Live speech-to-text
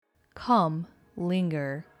Come,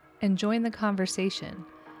 linger, and join the conversation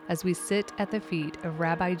as we sit at the feet of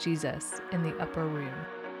Rabbi Jesus in the upper room.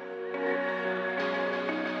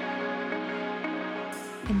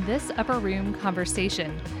 In this upper room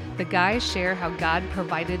conversation, the guys share how God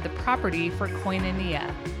provided the property for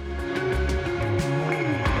koinonia.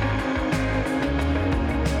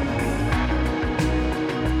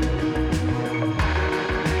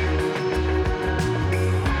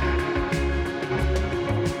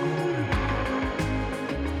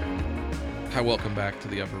 Hi, welcome back to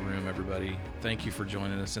the upper room, everybody. Thank you for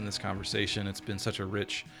joining us in this conversation. It's been such a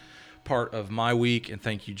rich part of my week, and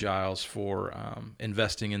thank you, Giles, for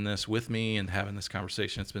investing in this with me and having this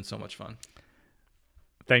conversation. It's been so much fun.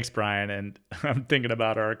 Thanks, Brian. And I'm thinking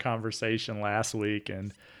about our conversation last week,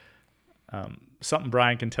 and something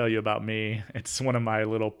Brian can tell you about me. It's one of my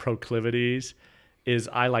little proclivities is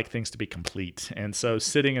I like things to be complete. And so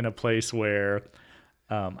sitting in a place where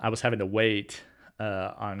I was having to wait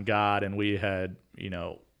on God, and we had,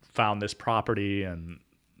 found this property, and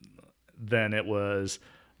then it was,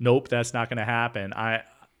 nope, that's not going to happen. I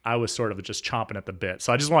was sort of just chomping at the bit.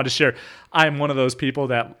 So I just wanted to share, I'm one of those people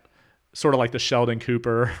that sort of like the Sheldon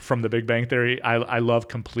Cooper from The Big Bang Theory. I love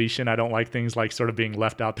completion. I don't like things like sort of being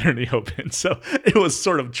left out there in the open. So it was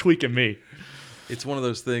sort of tweaking me. It's one of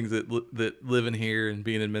those things that living here and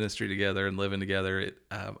being in ministry together and living together,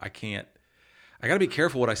 I got to be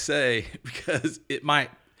careful what I say because it might,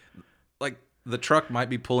 like the truck might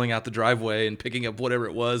be pulling out the driveway and picking up whatever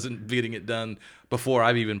it was and getting it done before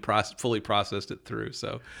I've even fully processed it through.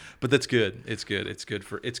 So, but that's good. It's good. It's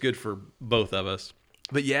good for both of us.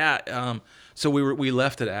 But yeah, so we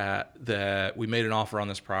left it at that. We made an offer on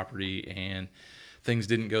this property and things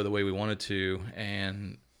didn't go the way we wanted to.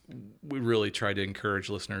 And we really tried to encourage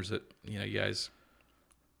listeners that, you guys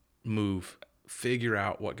move. Figure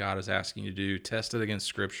out what God is asking you to do, test it against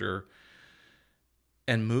Scripture,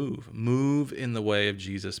 and move in the way of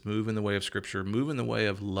Jesus, move in the way of Scripture, move in the way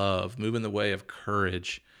of love, move in the way of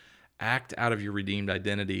courage, act out of your redeemed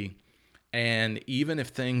identity. And even if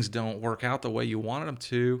things don't work out the way you wanted them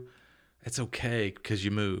to, it's okay because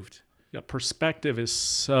you moved. Yeah, perspective is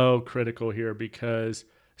so critical here because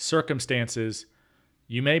circumstances,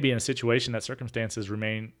 you may be in a situation that circumstances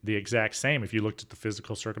remain the exact same if you looked at the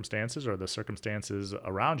physical circumstances or the circumstances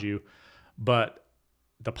around you, but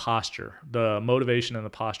the posture, the motivation and the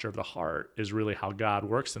posture of the heart is really how God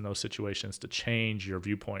works in those situations to change your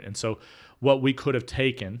viewpoint. And so what we could have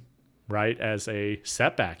taken, right, as a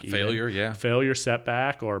setback, failure,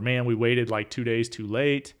 setback, or man, we waited like 2 days too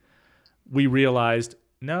late, we realized,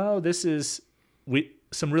 no,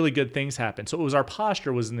 some really good things happened. So it was our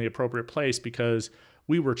posture was in the appropriate place because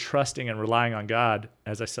we were trusting and relying on God,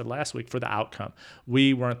 as I said last week, for the outcome.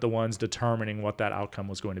 We weren't the ones determining what that outcome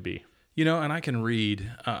was going to be. And I can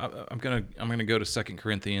read. I'm gonna go to 2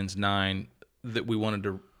 Corinthians 9 that we wanted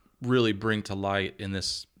to really bring to light in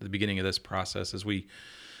the beginning of this process as we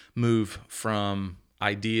move from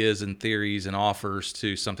ideas and theories and offers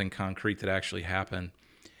to something concrete that actually happened.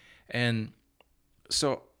 And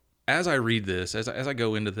so, as I read this, as I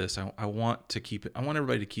go into this, I want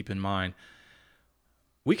everybody to keep in mind.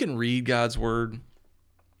 We can read God's word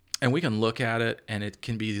and we can look at it and it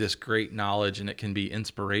can be this great knowledge and it can be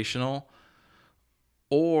inspirational,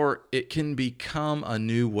 or it can become a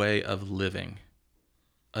new way of living,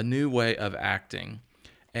 a new way of acting.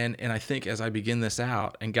 And I think as I begin this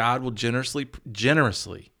out, and God will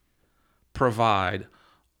generously provide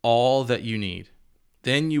all that you need,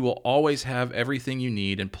 then you will always have everything you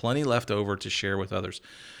need and plenty left over to share with others.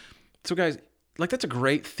 So guys, that's a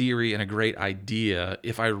great theory and a great idea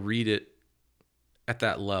if I read it at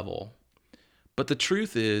that level. But the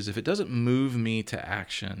truth is, if it doesn't move me to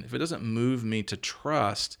action, if it doesn't move me to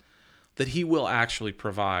trust that He will actually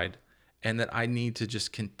provide and that I need to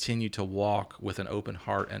just continue to walk with an open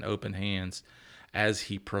heart and open hands as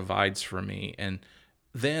He provides for me. And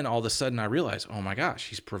then all of a sudden I realize, oh my gosh,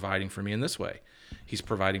 He's providing for me in this way. He's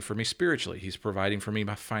providing for me spiritually. He's providing for me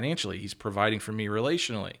financially. He's providing for me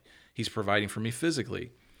relationally. He's providing for me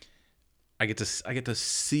physically. I get to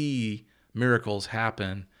see miracles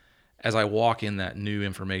happen as I walk in that new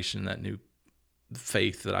information, that new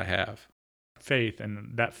faith that I have. Faith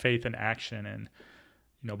and that faith in action. And,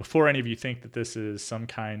 before any of you think that this is some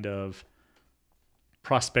kind of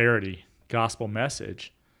prosperity gospel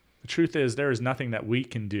message, the truth is there is nothing that we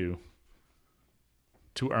can do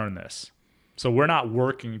to earn this. So we're not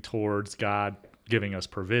working towards God giving us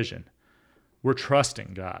provision. We're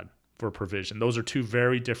trusting God for provision. Those are two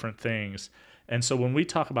very different things. And so when we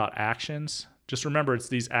talk about actions, just remember it's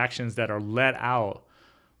these actions that are let out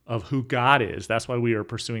of who God is. That's why we are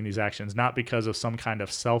pursuing these actions, not because of some kind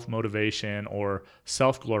of self-motivation or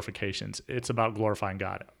self-glorifications. It's about glorifying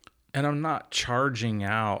God. And I'm not charging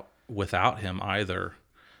out without him either.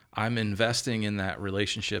 I'm investing in that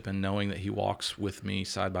relationship and knowing that he walks with me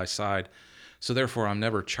side by side. So therefore, I'm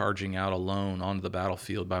never charging out alone onto the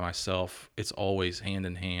battlefield by myself. It's always hand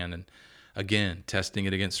in hand. And again, testing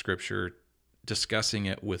it against Scripture, discussing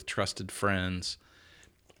it with trusted friends,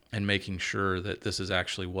 and making sure that this is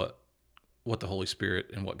actually what the Holy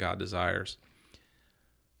Spirit and what God desires.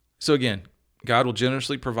 So again, God will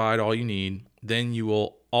generously provide all you need. Then you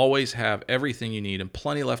will always have everything you need and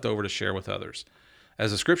plenty left over to share with others.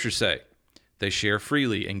 As the Scriptures say, they share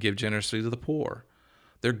freely and give generously to the poor.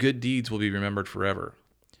 Their good deeds will be remembered forever.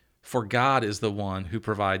 For God is the one who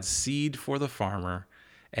provides seed for the farmer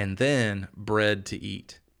and then bread to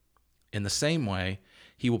eat. In the same way,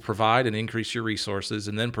 he will provide and increase your resources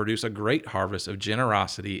and then produce a great harvest of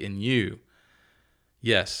generosity in you.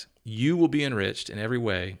 Yes, you will be enriched in every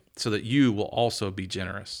way so that you will also be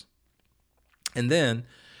generous. And then,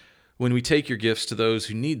 when we take your gifts to those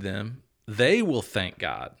who need them, they will thank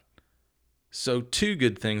God. So 2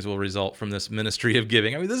 good things will result from this ministry of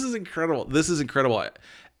giving. I mean, this is incredible. This is incredible.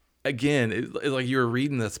 Again, like you were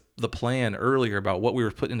reading the plan earlier about what we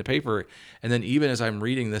were putting into paper, and then even as I'm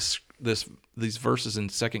reading these verses in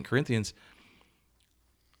 2 Corinthians,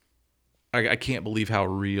 I can't believe how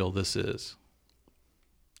real this is.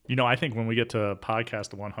 You know, I think when we get to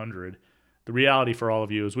podcast 100, the reality for all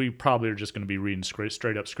of you is we probably are just going to be reading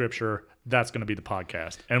straight up Scripture. That's going to be the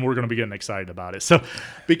podcast, and we're going to be getting excited about it. So,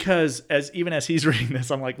 because even as he's reading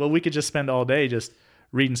this, I'm like, well, we could just spend all day just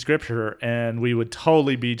reading Scripture, and we would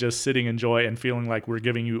totally be just sitting in joy and feeling like we're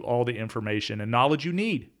giving you all the information and knowledge you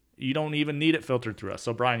need. You don't even need it filtered through us.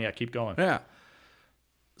 So, Brian, keep going. Yeah.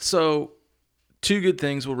 So 2 good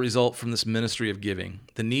things will result from this ministry of giving.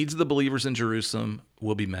 The needs of the believers in Jerusalem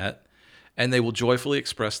will be met, and they will joyfully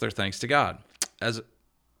express their thanks to God.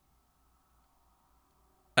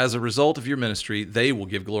 As a result of your ministry, they will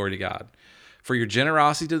give glory to God. For your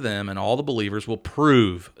generosity to them and all the believers will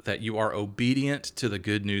prove that you are obedient to the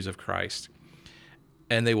good news of Christ.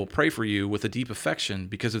 And they will pray for you with a deep affection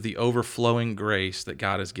because of the overflowing grace that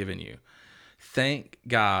God has given you. Thank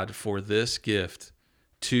God for this gift,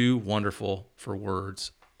 too wonderful for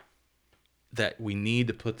words, that we need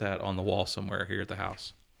to put that on the wall somewhere here at the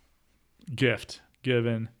house. Gift,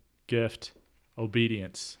 given, gift,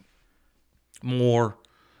 obedience. More,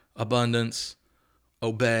 abundance,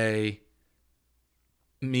 obey,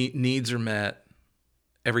 needs are met,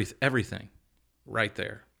 everything right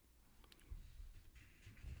there.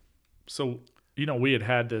 So, we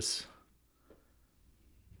had this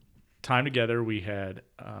time together. We had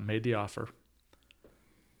made the offer.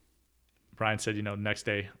 Brian said, next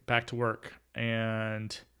day, back to work.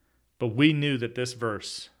 But we knew that this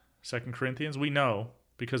verse, 2 Corinthians, we know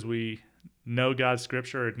because we know God's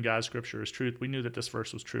Scripture and God's Scripture is truth. We knew that this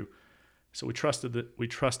verse was true. So we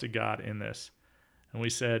trusted God in this. And we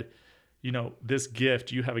said, this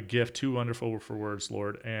gift, you have a gift too wonderful for words,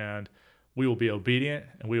 Lord, and we will be obedient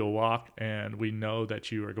and we will walk, and we know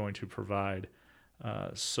that you are going to provide.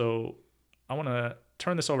 So I want to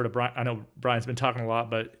turn this over to Brian. I know Brian's been talking a lot,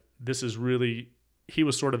 but this is really, he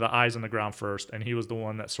was sort of the eyes on the ground first, and he was the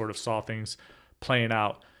one that sort of saw things playing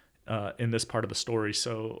out in this part of the story.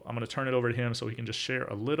 So I'm going to turn it over to him so he can just share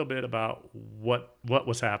a little bit about what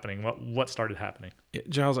was happening, what started happening. Yeah,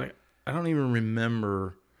 Giles, I don't even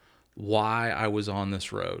remember why I was on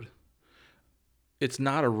this road. It's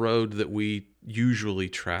not a road that we usually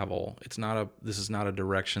travel. This is not a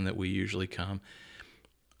direction that we usually come.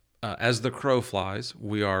 As the crow flies,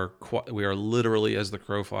 we are literally, as the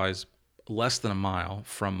crow flies, less than a mile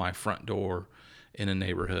from my front door in a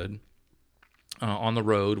neighborhood. On the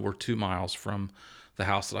road, we're 2 miles from the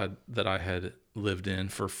house that I had lived in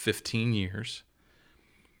for 15 years.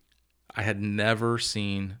 I had never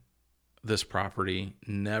seen this property,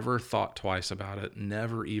 never thought twice about it,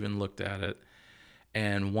 never even looked at it.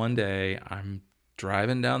 And one day I'm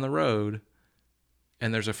driving down the road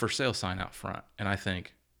and there's a for sale sign out front. And I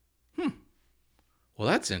think, well,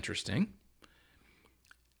 that's interesting.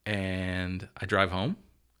 And I drive home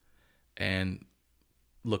and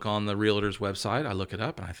look on the realtor's website. I look it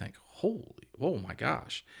up and I think, oh my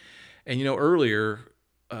gosh. And earlier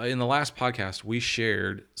in the last podcast, we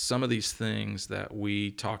shared some of these things that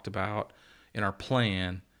we talked about in our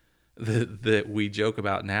plan that we joke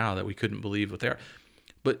about now that we couldn't believe what they are.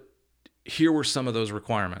 But here were some of those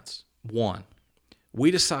requirements. 1, we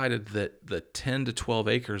decided that the 10 to 12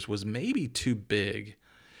 acres was maybe too big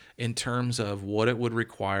in terms of what it would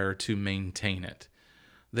require to maintain it.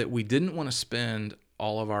 That we didn't want to spend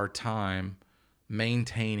all of our time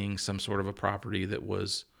maintaining some sort of a property that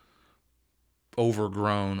was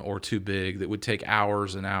overgrown or too big, that would take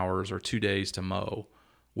hours and hours or 2 days to mow.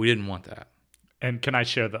 We didn't want that. And can I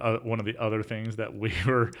share one of the other things that we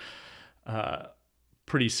were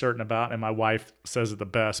pretty certain about? And my wife says it the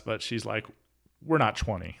best, but she's like, we're not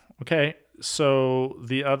 20. Okay. So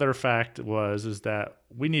the other fact is that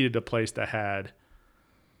we needed a place that had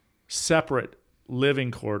separate living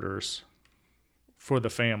quarters for the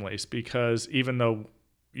families, because even though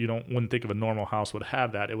wouldn't think of a normal house would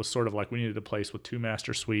have that, it was sort of like we needed a place with 2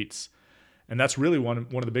 master suites. And that's really one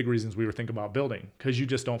of the big reasons we were thinking about building, because you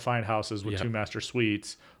just don't find houses with 2 master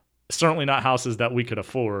suites, certainly not houses that we could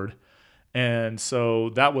afford. And so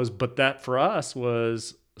that for us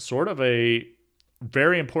was sort of a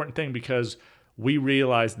very important thing, because we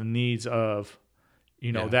realized the needs of,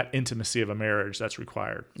 that intimacy of a marriage that's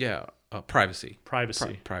required. Yeah. Privacy.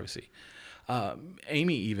 Privacy.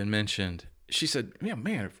 Amy even mentioned, she said,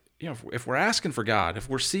 man, if we're asking for God, if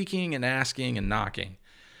we're seeking and asking and knocking,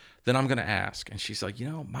 then I'm going to ask. And she's like,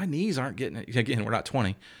 my knees aren't getting, again, we're not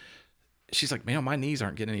 20. She's like, man, my knees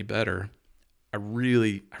aren't getting any better. I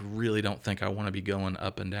really don't think I want to be going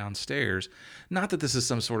up and down stairs. Not that this is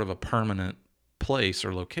some sort of a permanent place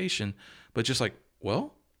or location, but just like,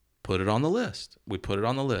 well, put it on the list. We put it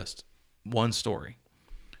on the list. 1 story.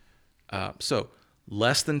 So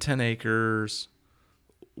less than 10 acres,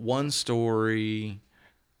 1 story,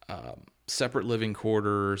 separate living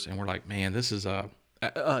quarters. And we're like, man, this is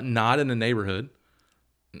not in a neighborhood.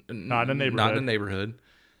 Not in a neighborhood.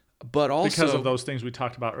 But also because of those things we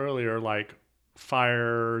talked about earlier, like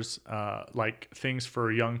fires, like things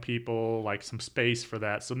for young people, like some space for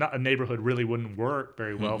that. So not a neighborhood really wouldn't work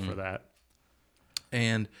very well for that.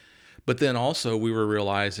 But then also we were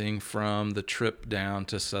realizing from the trip down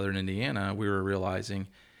to southern Indiana, we were realizing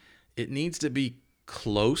it needs to be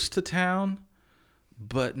close to town,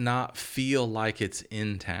 but not feel like it's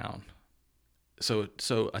in town. So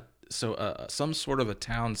some sort of a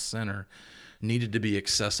town center needed to be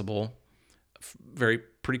accessible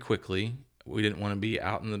pretty quickly. We didn't want to be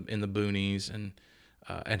out in the boonies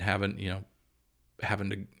and having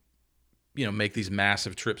to make these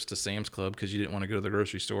massive trips to Sam's Club because you didn't want to go to the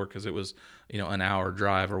grocery store because it was an hour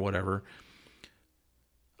drive or whatever.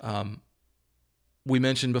 We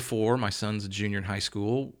mentioned before, my son's a junior in high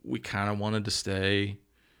school. We kind of wanted to stay.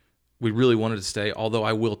 We really wanted to stay, although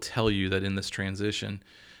I will tell you that in this transition,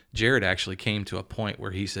 Jared actually came to a point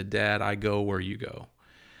where he said, Dad, I go where you go.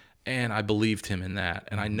 And I believed him in that.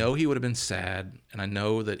 And I know he would have been sad, and I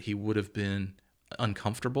know that he would have been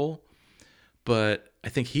uncomfortable, but I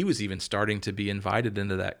think he was even starting to be invited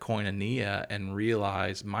into that koinonia and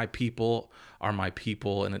realize my people are my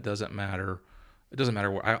people, and it doesn't matter. It doesn't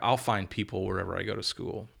matter where. I'll find people wherever I go to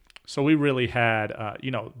school. So we really had,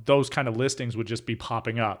 those kind of listings would just be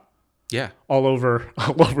popping up. Yeah. All over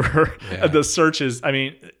the searches. I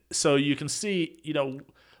mean, so you can see,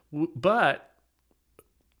 but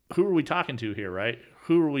who are we talking to here, right?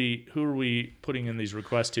 Who are we putting in these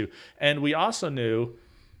requests to? And we also knew,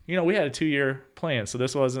 we had a 2-year plan. So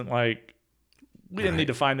this wasn't like we didn't need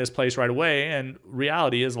to find this place right away. And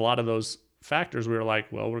reality is a lot of those factors, we were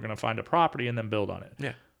like, well, we're going to find a property and then build on it.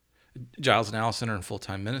 Yeah. Giles and Allison are in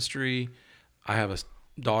full-time ministry. I have a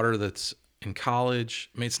daughter that's in college.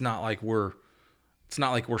 I mean, it's not like we're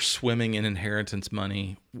swimming in inheritance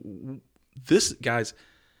money. This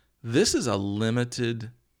is a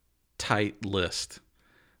limited, tight list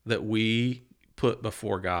that we put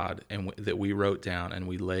before God and that we wrote down and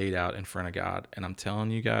we laid out in front of God. And I'm telling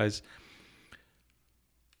you guys,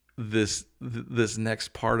 this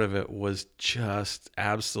next part of it was just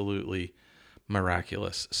absolutely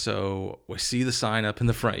miraculous. So we see the sign up in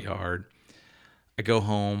the front yard. I go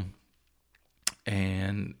home,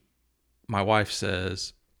 and my wife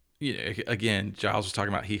says, again, Giles was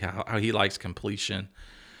talking about how he likes completion.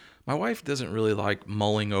 My wife doesn't really like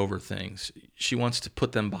mulling over things. She wants to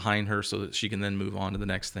put them behind her so that she can then move on to the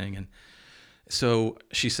next thing. And so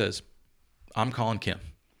she says, I'm calling Kim.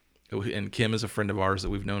 And Kim is a friend of ours that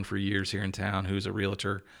we've known for years here in town, who's a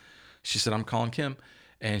realtor. She said, I'm calling Kim.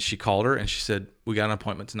 And she called her and she said, we got an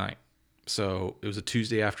appointment tonight. So it was a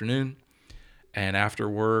Tuesday afternoon. And after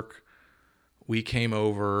work, we came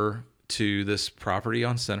over to this property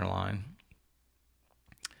on Centerline.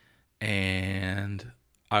 And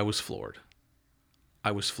I was floored.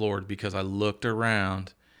 I was floored because I looked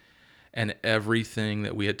around and everything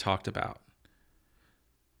that we had talked about.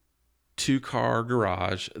 2-car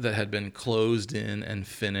garage that had been closed in and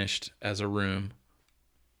finished as a room.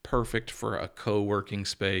 Perfect for a co-working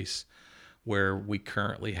space where we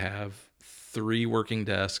currently have 3 working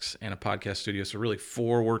desks and a podcast studio. So really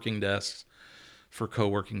 4 working desks for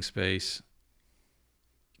co-working space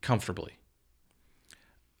comfortably.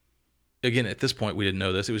 Again, at this point, we didn't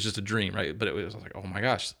know this. It was just a dream, right? But it was like, oh my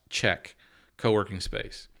gosh, check. Co-working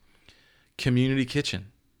space. Community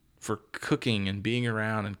kitchen for cooking and being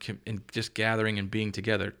around and just gathering and being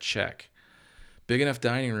together, check. Big enough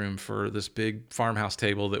dining room for this big farmhouse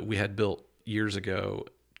table that we had built years ago,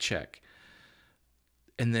 check.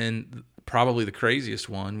 And then probably the craziest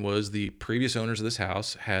one was the previous owners of this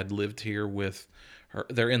house had lived here with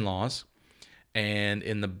their in-laws. And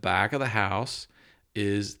in the back of the house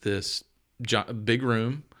is this big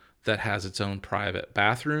room that has its own private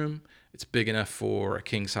bathroom. It's big enough for a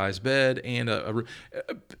king size bed and a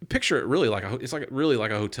picture it really like really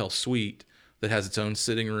like a hotel suite that has its own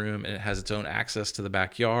sitting room, and it has its own access to the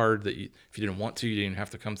backyard that if you didn't want to, you didn't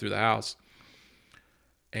have to come through the house.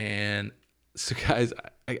 And so guys,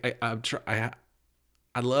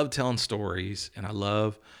 I love telling stories and I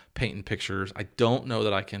love painting pictures. I don't know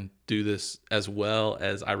that I can do this as well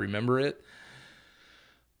as I remember it.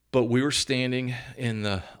 But we were standing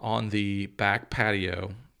on the back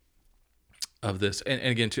patio of this, and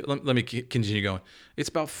again, let me continue going. It's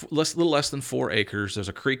about a little less than 4 acres. There's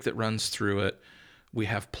a creek that runs through it. We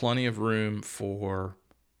have plenty of room for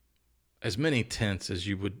as many tents as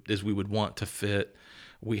we would want to fit.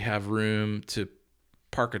 We have room to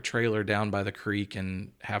park a trailer down by the creek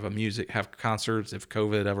and have concerts if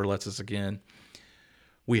COVID ever lets us again.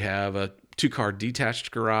 We have a 2-car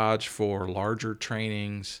detached garage for larger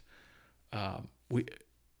trainings.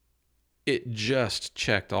 It just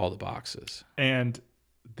checked all the boxes. And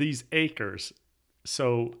these acres,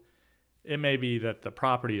 so it may be that the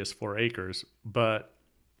property is 4 acres, but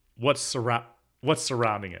what's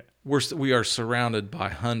surrounding it? We are surrounded by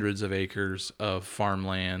hundreds of acres of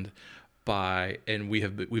farmland. And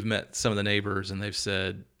we've met some of the neighbors, and they've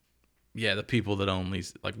said, yeah, the people that own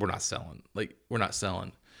these, like, we're not selling.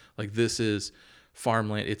 Like, this is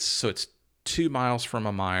farmland. It's 2 miles from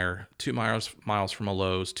a Meijer, 2 miles from a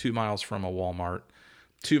Lowe's, 2 miles from a Walmart,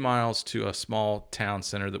 2 miles to a small town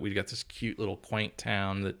center that we got this cute little quaint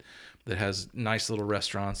town that has nice little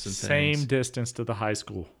restaurants and things. Same distance to the high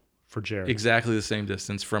school for Jared. Exactly the same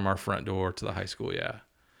distance from our front door to the high school, yeah.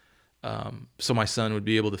 So my son would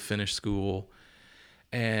be able to finish school.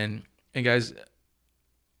 And guys,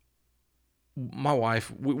 my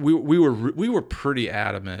wife, we were pretty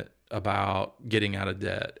adamant about getting out of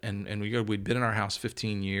debt, and we'd been in our house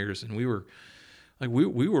 15 years, and we were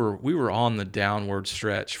on the downward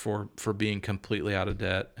stretch for being completely out of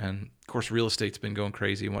debt. And of course, real estate's been going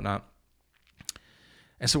crazy and whatnot.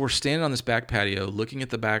 And so we're standing on this back patio, looking at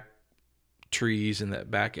the back trees and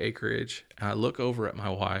that back acreage. And I look over at my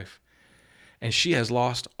wife, and she has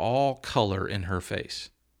lost all color in her face,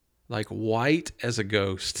 like white as a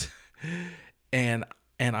ghost. And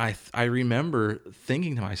I remember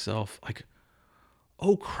thinking to myself, like,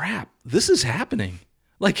 oh crap, this is happening.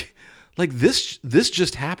 Like this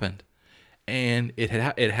just happened. And it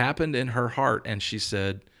happened in her heart. And she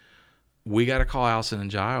said, we got to call Allison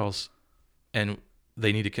and Giles, and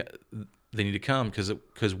they need to come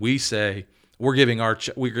because we say we're giving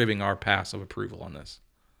our pass of approval on this.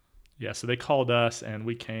 Yeah. So they called us, and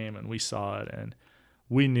we came and we saw it, and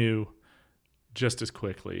we knew just as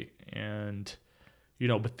quickly. And,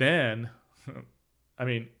 but then, I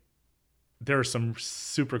mean, there are some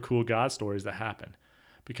super cool God stories that happen,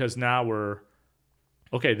 because now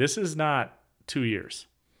this is not 2 years.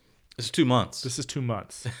 This is 2 months. This is 2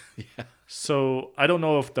 months. Yeah. So I don't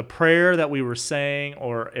know if the prayer that we were saying,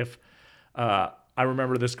 or if I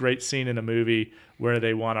remember this great scene in a movie where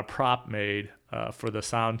they want a prop made for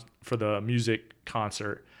the music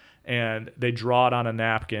concert, and they draw it on a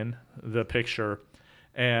napkin, the picture,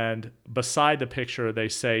 and beside the picture they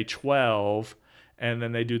say 12, and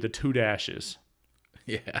then they do the 2 dashes.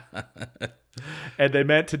 Yeah. And they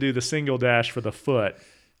meant to do the single dash for the foot,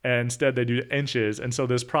 and instead they do inches. And so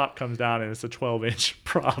this prop comes down, and it's a 12-inch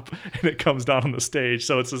prop, and it comes down on the stage.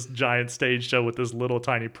 So it's this giant stage show with this little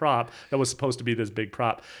tiny prop that was supposed to be this big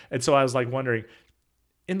prop. And so I was like wondering,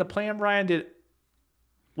 in the plan, Ryan, did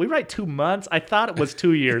we write 2 months? I thought it was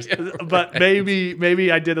 2 years, yeah, right. But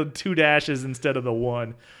maybe I did 2 dashes instead of the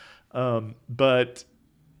 1. But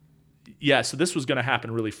yeah, so this was going to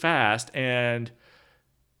happen really fast. And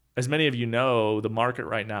as many of you know, the market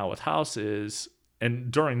right now with houses,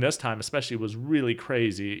 and during this time especially, was really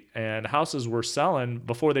crazy, and houses were selling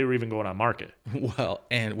before they were even going on market. Well,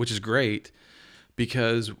 and which is great,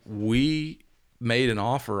 because we made an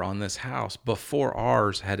offer on this house before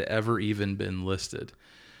ours had ever even been listed.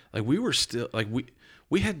 Like, we were still, like,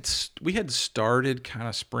 we had started kind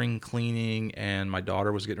of spring cleaning, and my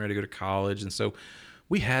daughter was getting ready to go to college, and so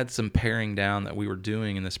we had some paring down that we were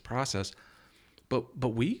doing in this process. But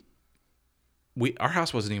our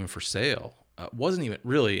house wasn't even for sale. Wasn't even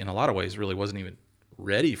really, in a lot of ways, really wasn't even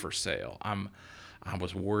ready for sale. I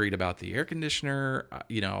was worried about the air conditioner.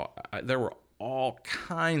 There were all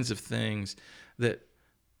kinds of things that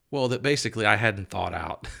basically I hadn't thought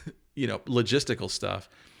out, logistical stuff.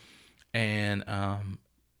 And,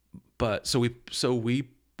 but so we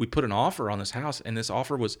put an offer on this house, and this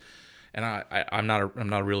offer was, and I'm not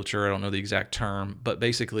a realtor. I don't know the exact term, but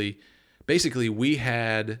basically we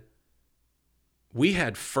had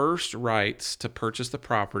first rights to purchase the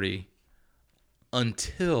property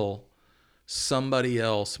until somebody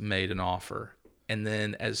else made an offer. And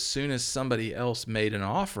then as soon as somebody else made an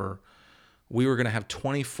offer, we were going to have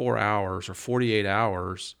 24 hours or 48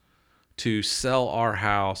 hours to sell our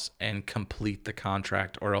house and complete the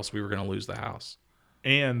contract, or else we were going to lose the house.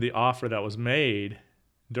 And the offer that was made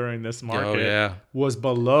during this market was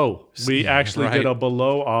below. We actually did a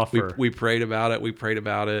below offer. We prayed about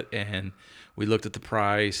it, and we looked at the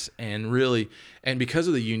price, and because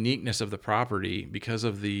of the uniqueness of the property, because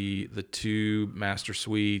of the 2 master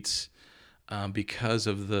suites, because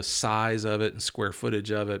of the size of it and square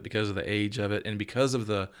footage of it, because of the age of it, and because of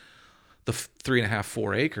the 3.5,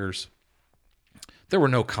 4 acres, there were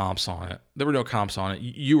no comps on it.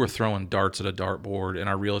 You were throwing darts at a dartboard, and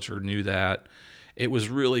our realtor knew that. It was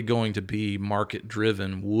really going to be market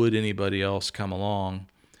driven. Would anybody else come along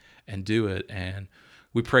and do it? And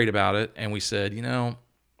we prayed about it, and we said,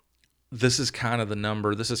 this is kind of the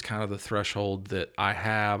number. This is kind of the threshold that I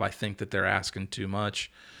have. I think that they're asking too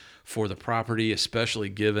much for the property, especially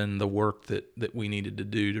given the work that we needed to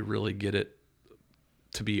do to really get it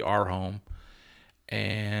to be our home.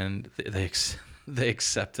 And they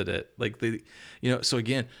accepted it. So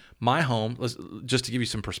again, my home, just to give you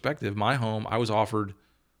some perspective, my home, I was offered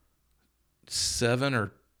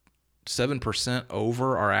 7%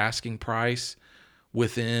 over our asking price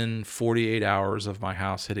within 48 hours of my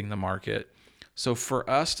house hitting the market. So for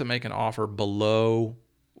us to make an offer below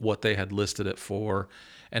what they had listed it for,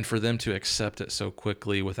 and for them to accept it so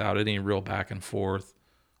quickly without any real back and forth,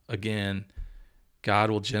 again, God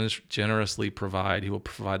will generously provide. He will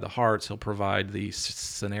provide the hearts. He'll provide the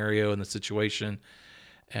scenario and the situation,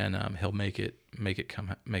 and he'll make it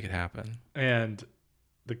happen. And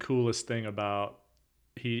the coolest thing about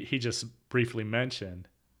he just briefly mentioned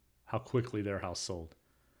how quickly their house sold,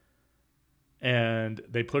 and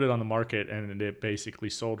they put it on the market, and it basically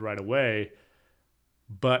sold right away.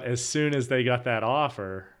 But as soon as they got that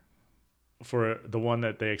offer for the one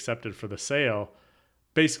that they accepted for the sale,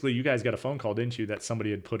 basically, you guys got a phone call, didn't you, that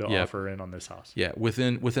somebody had put an offer in on this house? Yeah,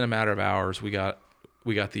 within a matter of hours, we got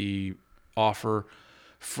the offer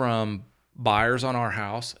from buyers on our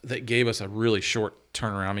house that gave us a really short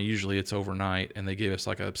turnaround. I mean, usually it's overnight, and they gave us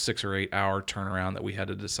like a 6 or 8 hour turnaround that we had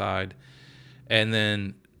to decide. And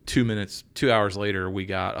then 2 hours later, we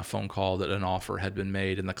got a phone call that an offer had been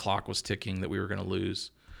made, and the clock was ticking that we were going to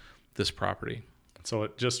lose this property. So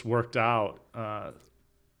it just worked out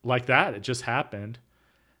like that. It just happened.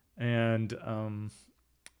 And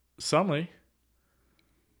suddenly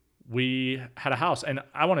we had a house. And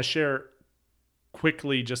I want to share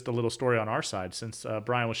quickly just a little story on our side, since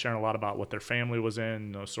Brian was sharing a lot about what their family was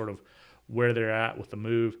in, sort of where they're at with the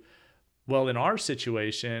move. Well, in our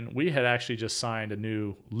situation, we had actually just signed a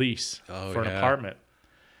new lease for an apartment.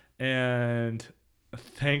 And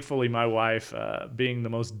thankfully, my wife, being the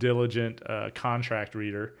most diligent contract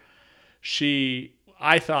reader,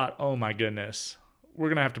 I thought, oh my goodness, we're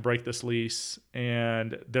going to have to break this lease.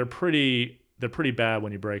 And they're pretty bad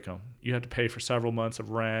when you break them. You have to pay for several months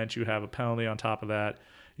of rent. You have a penalty on top of that.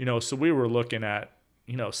 So we were looking at,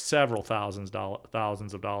 several thousands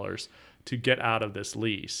of dollars to get out of this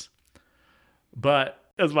lease. But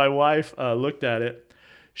as my wife looked at it,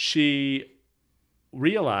 she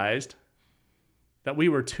realized that we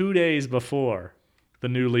were 2 days before the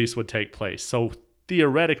new lease would take place. So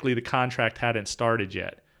theoretically, the contract hadn't started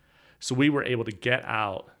yet. So we were able to get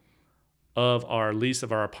out of our lease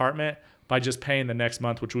of our apartment by just paying the next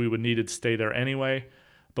month, which we would need to stay there anyway.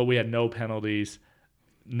 But we had no penalties,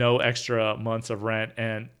 no extra months of rent.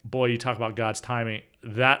 And boy, you talk about God's timing.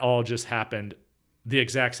 That all just happened the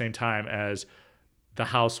exact same time as the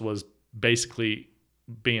house was basically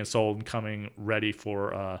being sold and coming ready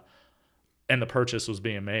for, and the purchase was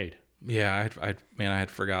being made. Yeah, I had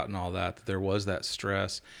forgotten all that there was that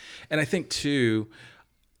stress. And I think too,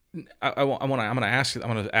 I'm going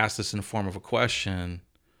to ask this in the form of a question.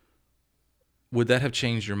 would that have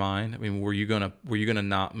changed your mind? I mean, were you gonna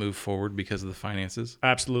not move forward because of the finances?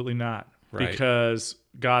 Absolutely not. Right. Because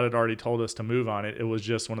God had already told us to move on it. It was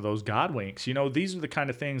just one of those God winks. These are the kind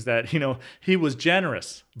of things that, he was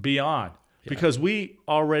generous beyond because we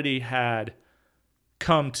already had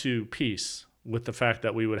come to peace with the fact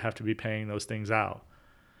that we would have to be paying those things out.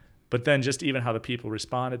 But then just even how the people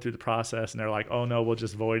responded through the process, and they're like, oh no, we'll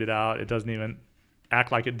just void it out. It doesn't even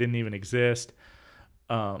act like it didn't even exist.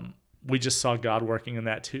 We just saw God working in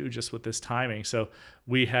that too, just with this timing. So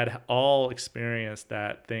we had all experienced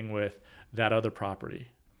that thing with that other property,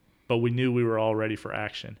 but we knew we were all ready for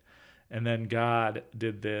action. And then God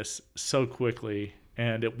did this so quickly,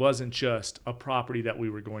 and it wasn't just a property that we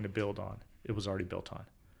were going to build on. It was already built on.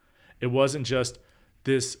 It wasn't just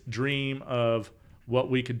this dream of what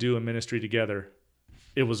we could do in ministry together.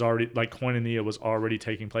 It was already, like, koinonia was already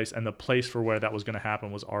taking place, and the place for where that was going to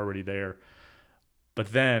happen was already there.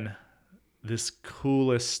 But then this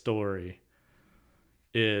coolest story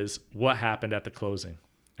is what happened at the closing.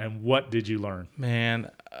 And what did you learn? Man,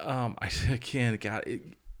 I can't. God,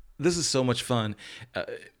 this is so much fun.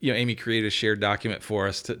 Amy created a shared document for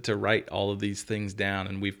us to write all of these things down,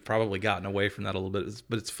 and we've probably gotten away from that a little bit,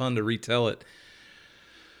 but it's fun to retell it.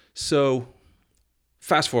 So,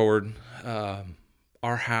 fast forward,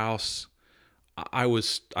 our house. I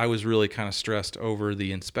was really kind of stressed over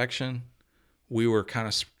the inspection. We were kind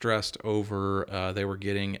of stressed over they were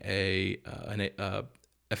getting an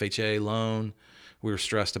FHA loan. We were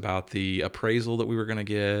stressed about the appraisal that we were going to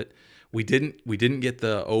get. We didn't get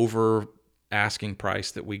the over asking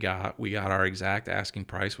price that we got. We got our exact asking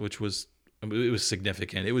price, which was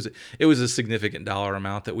significant. It was a significant dollar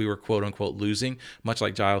amount that we were quote unquote losing, much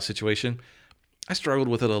like Giles' situation. I struggled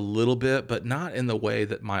with it a little bit, but not in the way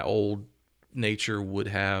that my old nature would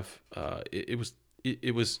have. I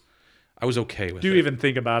was okay with it. Do you even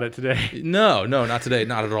think about it today? No, not today.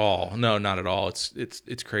 Not at all. No, not at all.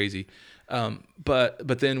 It's crazy.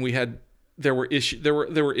 But then there were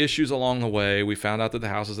issues along the way. We found out that the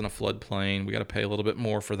house is in a floodplain. We got to pay a little bit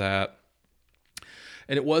more for that.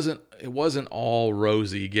 And it wasn't all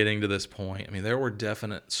rosy getting to this point. I mean, there were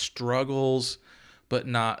definite struggles, but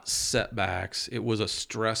not setbacks. It was a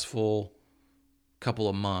stressful couple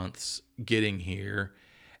of months getting here.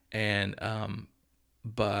 And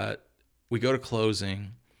but we go to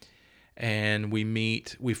closing, and we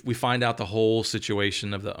find out the whole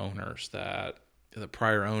situation of the owners, that the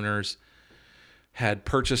prior owners had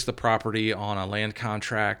purchased the property on a land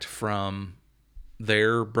contract from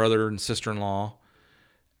their brother and sister-in-law,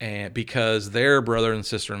 and because their brother and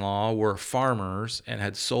sister-in-law were farmers and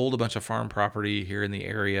had sold a bunch of farm property here in the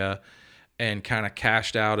area and kind of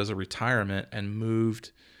cashed out as a retirement and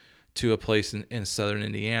moved to a place in southern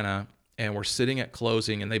Indiana, and were sitting at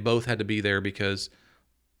closing, and they both had to be there because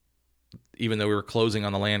even though we were closing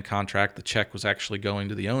on the land contract, the check was actually going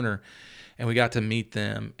to the owner, and we got to meet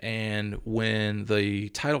them. And when the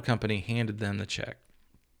title company handed them the check,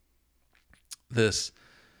 this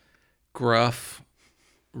gruff,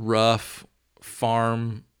 rough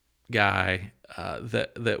farm guy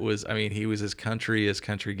that was, I mean, he was as country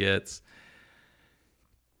gets,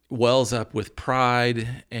 wells up with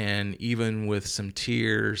pride and even with some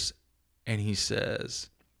tears, and he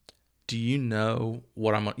says, "Do you know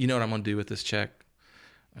what I'm going to do with this check?"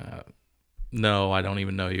 "No, I don't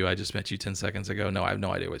even know you. I just met you 10 seconds ago. No, I have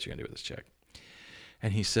no idea what you're going to do with this check."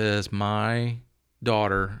 And he says, "My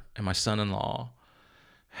daughter and my son-in-law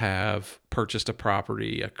have purchased a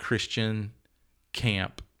property, a Christian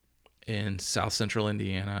camp in South Central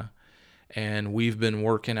Indiana, and we've been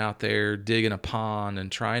working out there digging a pond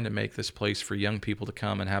and trying to make this place for young people to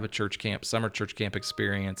come and have a church camp, summer church camp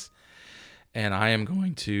experience. And I am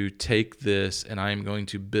going to take this and I am going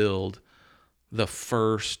to build the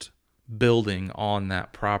first building on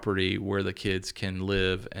that property where the kids can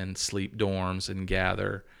live and sleep dorms and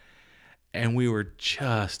gather." And we were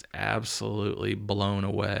just absolutely blown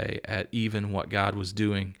away at even what God was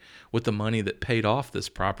doing with the money that paid off this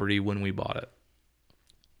property when we bought it.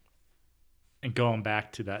 And going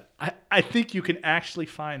back to that, I think you can actually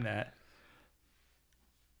find that.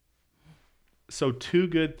 So 2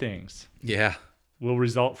 good things will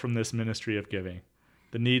result from this ministry of giving.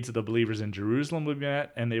 The needs of the believers in Jerusalem will be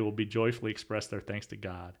met, and they will be joyfully express their thanks to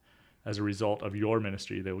God. As a result of your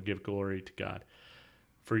ministry, they will give glory to God.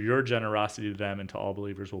 For your generosity to them and to all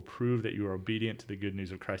believers will prove that you are obedient to the good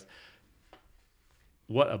news of Christ.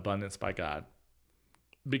 What abundance by God.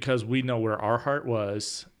 Because we know where our heart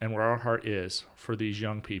was and where our heart is for these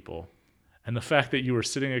young people. And the fact that you were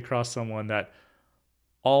sitting across someone that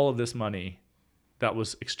all of this money that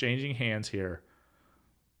was exchanging hands here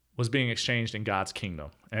was being exchanged in God's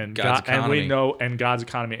kingdom and God's and we economy. know, and God's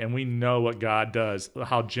economy, and we know what God does,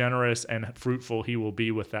 how generous and fruitful he will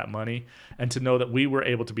be with that money. And to know that we were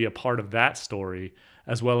able to be a part of that story,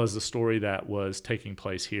 as well as the story that was taking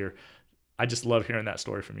place here. I just love hearing that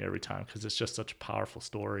story from you every time, because it's just such a powerful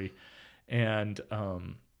story. And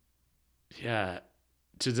to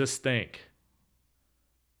just think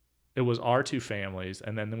it was our two families,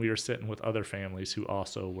 and then we were sitting with other families who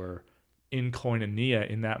also were in koinonia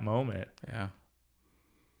in that moment. Yeah.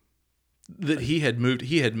 That he had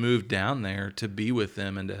moved down there to be with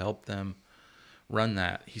them and to help them run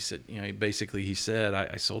that. He said, he said,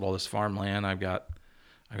 I sold all this farmland.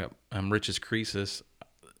 I'm rich as Croesus,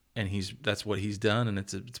 and that's what he's done. And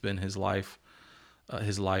it's been his life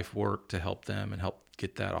work to help them and help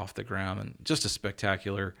get that off the ground. And just a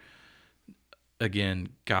spectacular, again,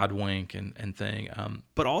 God wink and thing.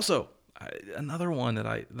 But also, another one that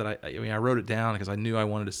I wrote it down because I knew I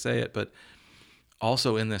wanted to say it, but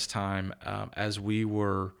also in this time, as we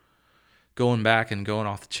were going back and going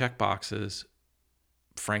off the check boxes,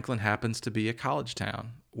 Franklin happens to be a college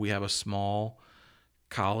town. We have a small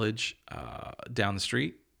college down the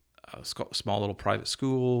street, a small little private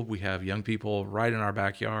school. We have young people right in our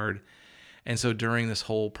backyard. And so during this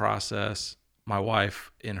whole process, my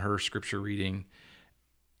wife, in her scripture reading,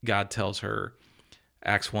 God tells her,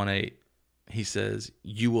 Acts 1:8, he says,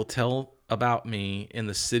 "You will tell about me in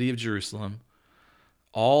the city of Jerusalem,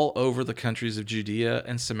 all over the countries of Judea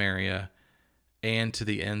and Samaria, and to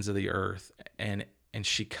the ends of the earth." And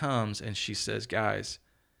she comes and she says, guys,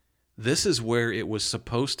 this is where it was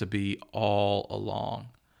supposed to be all along.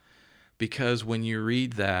 Because when you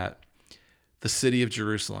read that, the city of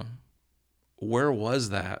Jerusalem, where was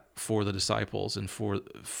that for the disciples and for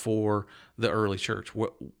the early church?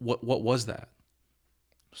 What was that?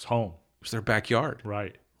 It was home. It was their backyard.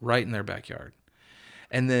 Right in their backyard.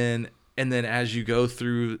 And then as you go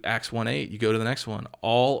through Acts 1:8, you go to the next one,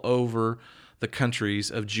 all over the countries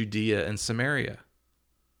of Judea and Samaria.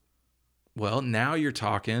 Well, now you're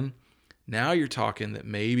talking that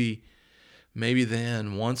maybe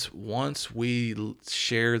then once we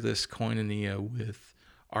share this koinonia with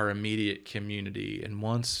our immediate community, and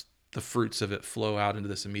once the fruits of it flow out into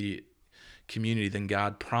this immediate community, then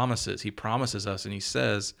God promises us, and he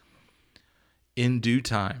says, in due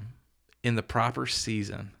time, in the proper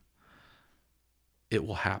season, it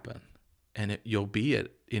will happen. And you'll be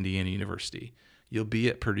at Indiana University. You'll be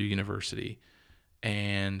at Purdue University.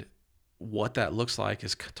 And what that looks like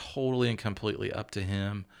is totally and completely up to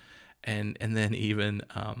him. And then even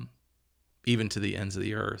to the ends of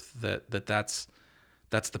the earth, that's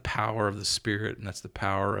the power of the Spirit, and that's the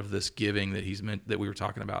power of this giving that we were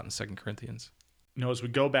talking about in 2 Corinthians. As we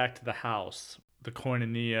go back to the house, the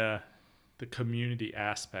koinonia, the community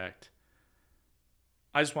aspect,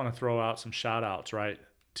 I just want to throw out some shout outs, right,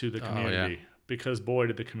 to the community. Because boy,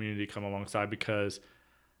 did the community come alongside. Because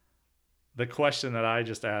the question that I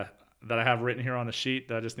just asked, that I have written here on the sheet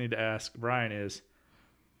that I just need to ask Brian is,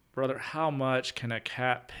 brother, how much can a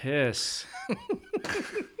cat piss?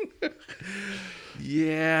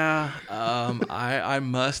 Yeah, I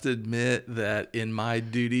must admit that in my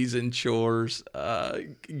duties and chores,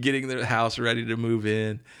 getting the house ready to move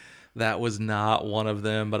in, that was not one of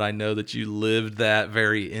them. But I know that you lived that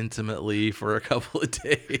very intimately for a couple of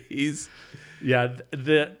days. Yeah,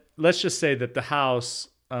 let's just say that the house,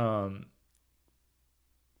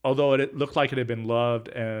 although it looked like it had been loved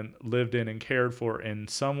and lived in and cared for in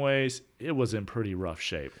some ways, it was in pretty rough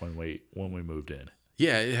shape when we moved in.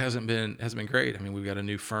 Yeah, it hasn't been great. I mean, we've got a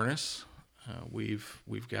new furnace, we've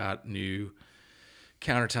got new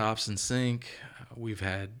countertops and sink. We've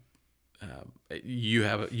had you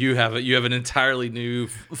have an entirely new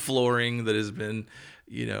flooring that has been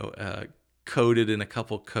coated in a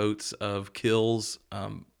couple coats of Kills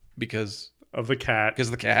because of the cat,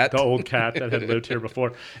 the old cat that had lived here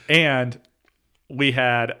before. And we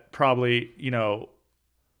had probably,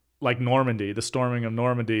 like Normandy, the storming of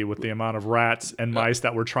Normandy, with the amount of rats and mice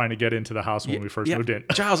that were trying to get into the house when we first moved in.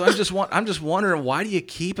 Giles, I'm just wondering, why do you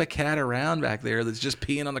keep a cat around back there that's just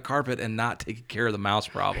peeing on the carpet and not taking care of the mouse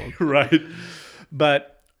problem? Right.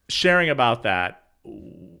 But sharing about that,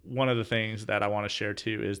 one of the things that I want to share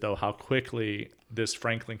too is though how quickly this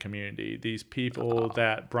Franklin community, these people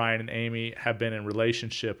that Brian and Amy have been in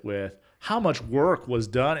relationship with, how much work was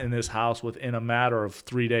done in this house within a matter of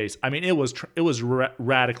 3 days. I mean, it was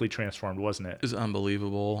radically transformed, wasn't it? It was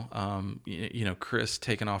unbelievable. Chris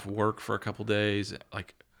taking off work for a couple days.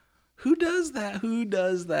 Like, who does that?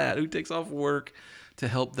 Who takes off work to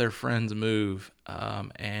help their friends move?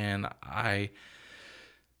 And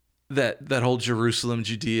that whole Jerusalem,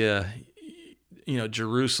 Judea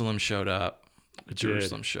Jerusalem showed up.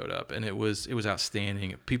 Jerusalem showed up, and it was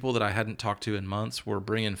outstanding. People that I hadn't talked to in months were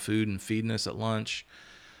bringing food and feeding us at lunch.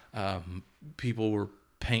 People were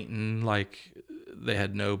painting like they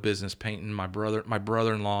had no business painting. My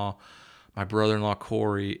brother-in-law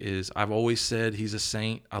Corey I've always said he's a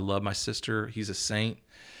saint. I love my sister. He's a saint.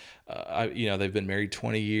 They've been married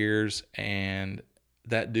 20 years, and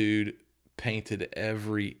that dude painted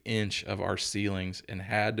every inch of our ceilings and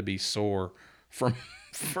had to be sore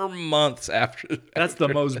for months after. That's the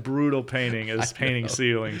most brutal painting, is painting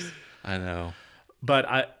ceilings. I know.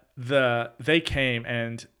 But they came,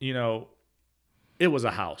 and it was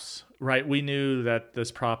a house, right? We knew that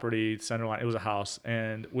this property, Centerline, it was a house,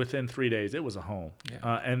 and within 3 days, it was a home.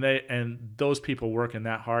 Yeah. And those people working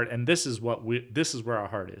that hard, and this is where our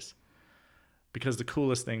heart is, because the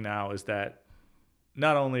coolest thing now is that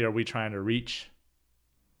not only are we trying to reach,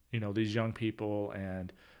 these young people,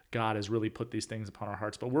 and God has really put these things upon our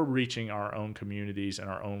hearts, but we're reaching our own communities and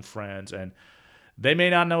our own friends, and they may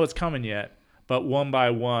not know it's coming yet, but one by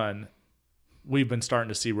one, we've been starting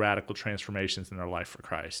to see radical transformations in their life for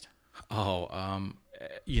Christ. Oh,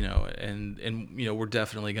 we're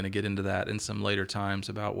definitely going to get into that in some later times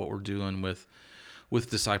about what we're doing with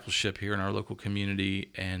discipleship here in our local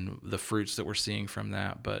community and the fruits that we're seeing from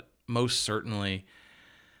that. But most certainly,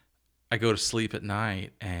 I go to sleep at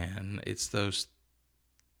night, and it's those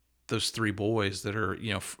three boys that are,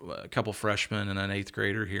 a couple freshmen and an eighth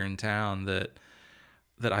grader here in town that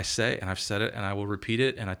I say, and I've said it, and I will repeat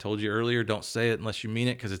it. And I told you earlier, don't say it unless you mean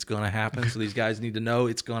it, because it's going to happen. So these guys need to know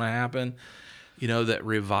it's going to happen. That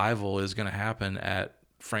revival is going to happen at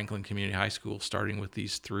Franklin Community High School, starting with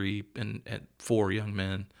these 3 and 4 young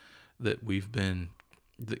men that we've been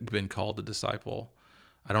called to disciple.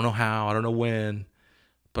 I don't know how, I don't know when,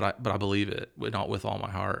 but I believe it with all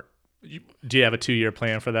my heart. Do you have a 2-year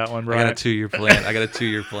plan for that one, Brian? I got a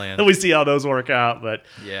 2-year plan. We see how those work out, but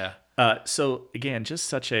yeah. So again, just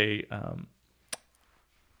such a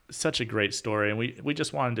great story, and we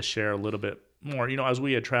just wanted to share a little bit more, as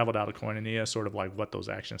we had traveled out of Koinonia, sort of like what those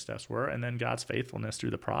action steps were, and then God's faithfulness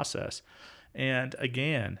through the process. And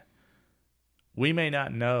again, we may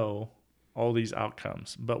not know all these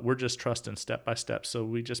outcomes, but we're just trusting step by step. So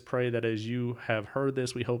we just pray that as you have heard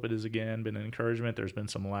this, we hope it has again been an encouragement. There's been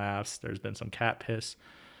some laughs. There's been some cat piss.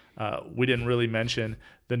 We didn't really mention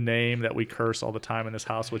the name that we curse all the time in this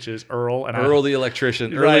house, which is Earl. And Earl the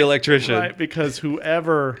electrician. Right, Earl the electrician. Right, because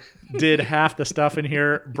whoever did half the stuff in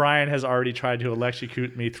here, Brian has already tried to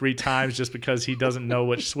electrocute me 3 times just because he doesn't know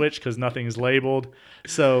which switch, because nothing's labeled.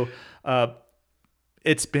 So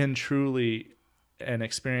it's been truly an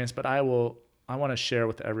experience, but I want to share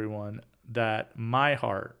with everyone that my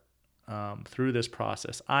heart through this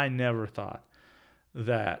process, I never thought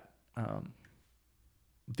that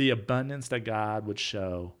the abundance that God would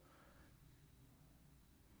show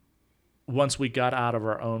once we got out of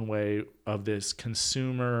our own way of this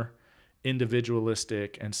consumer,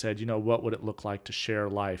 individualistic, and said, what would it look like to share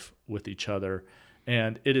life with each other?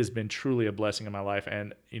 And it has been truly a blessing in my life.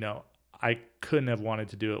 And, I couldn't have wanted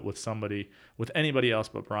to do it with anybody else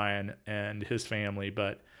but Brian and his family.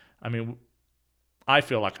 But I mean, I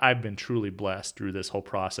feel like I've been truly blessed through this whole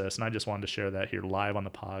process. And I just wanted to share that here live on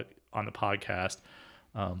the podcast.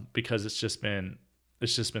 Because it's just been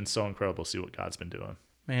so incredible to see what God's been doing.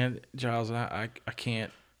 Man, Giles, I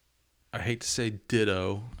hate to say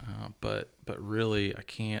ditto, but really I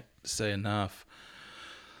can't say enough.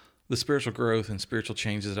 The spiritual growth and spiritual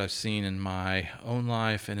changes that I've seen in my own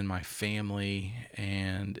life and in my family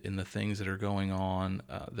and in the things that are going on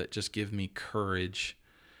that just give me courage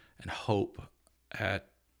and hope at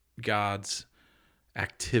God's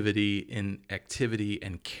activity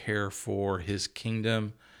and care for His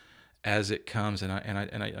kingdom as it comes. And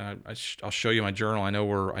I'll show you my journal. I know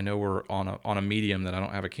we're on a medium that I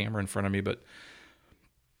don't have a camera in front of me, but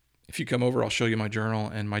if you come over, I'll show you my journal.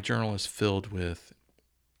 And my journal is filled with.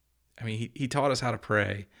 I mean, he taught us how to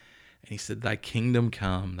pray, and he said, "Thy kingdom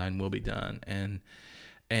come, thine will be done." And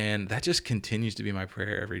that just continues to be my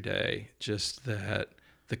prayer every day. Just that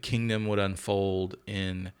the kingdom would unfold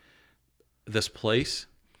in this place,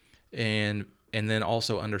 and then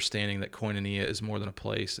also understanding that Koinonia is more than a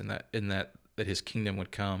place, and that His kingdom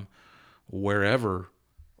would come wherever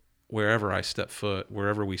I step foot,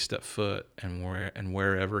 wherever we step foot, and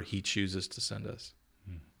wherever He chooses to send us.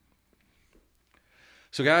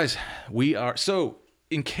 So guys,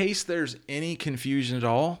 in case there's any confusion at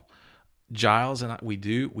all, Giles and I, we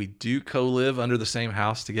do co-live under the same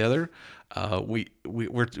house together.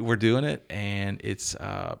 We're doing it, and it's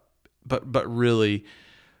but really,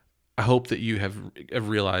 I hope that you have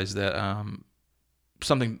realized that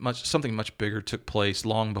something much bigger took place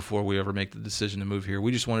long before we ever make the decision to move here.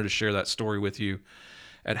 We just wanted to share that story with you,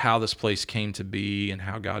 at how this place came to be and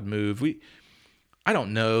how God moved. I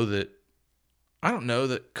don't know that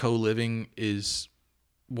co-living is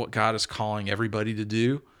what God is calling everybody to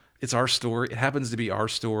do. It's our story. It happens to be our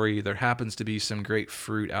story. There happens to be some great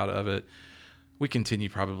fruit out of it. We continue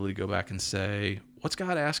probably to go back and say, what's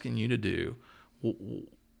God asking you to do?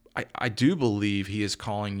 I do believe he is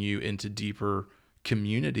calling you into deeper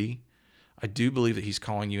community. I do believe that he's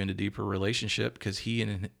calling you into deeper relationship, because he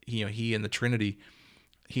and the Trinity,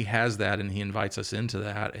 he has that, and he invites us into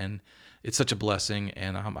that. And it's such a blessing.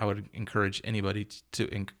 And I would encourage anybody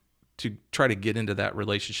to try to get into that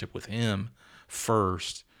relationship with him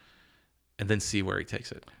first, and then see where he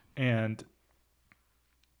takes it. And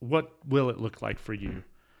what will it look like for you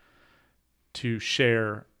to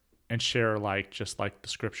share just like the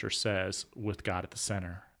scripture says, with God at the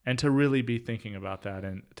center? And to really be thinking about that,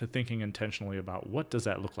 and to thinking intentionally about, what does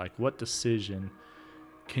that look like? What decision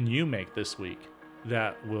can you make this week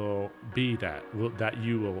that will be that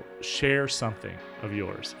you will share something of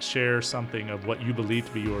yours, share something of what you believe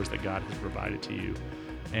to be yours that God has provided to you,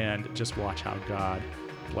 and just watch how God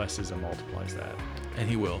blesses and multiplies that. And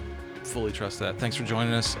he will. Fully trust that. Thanks for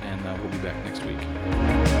joining us, and we'll be back next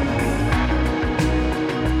week.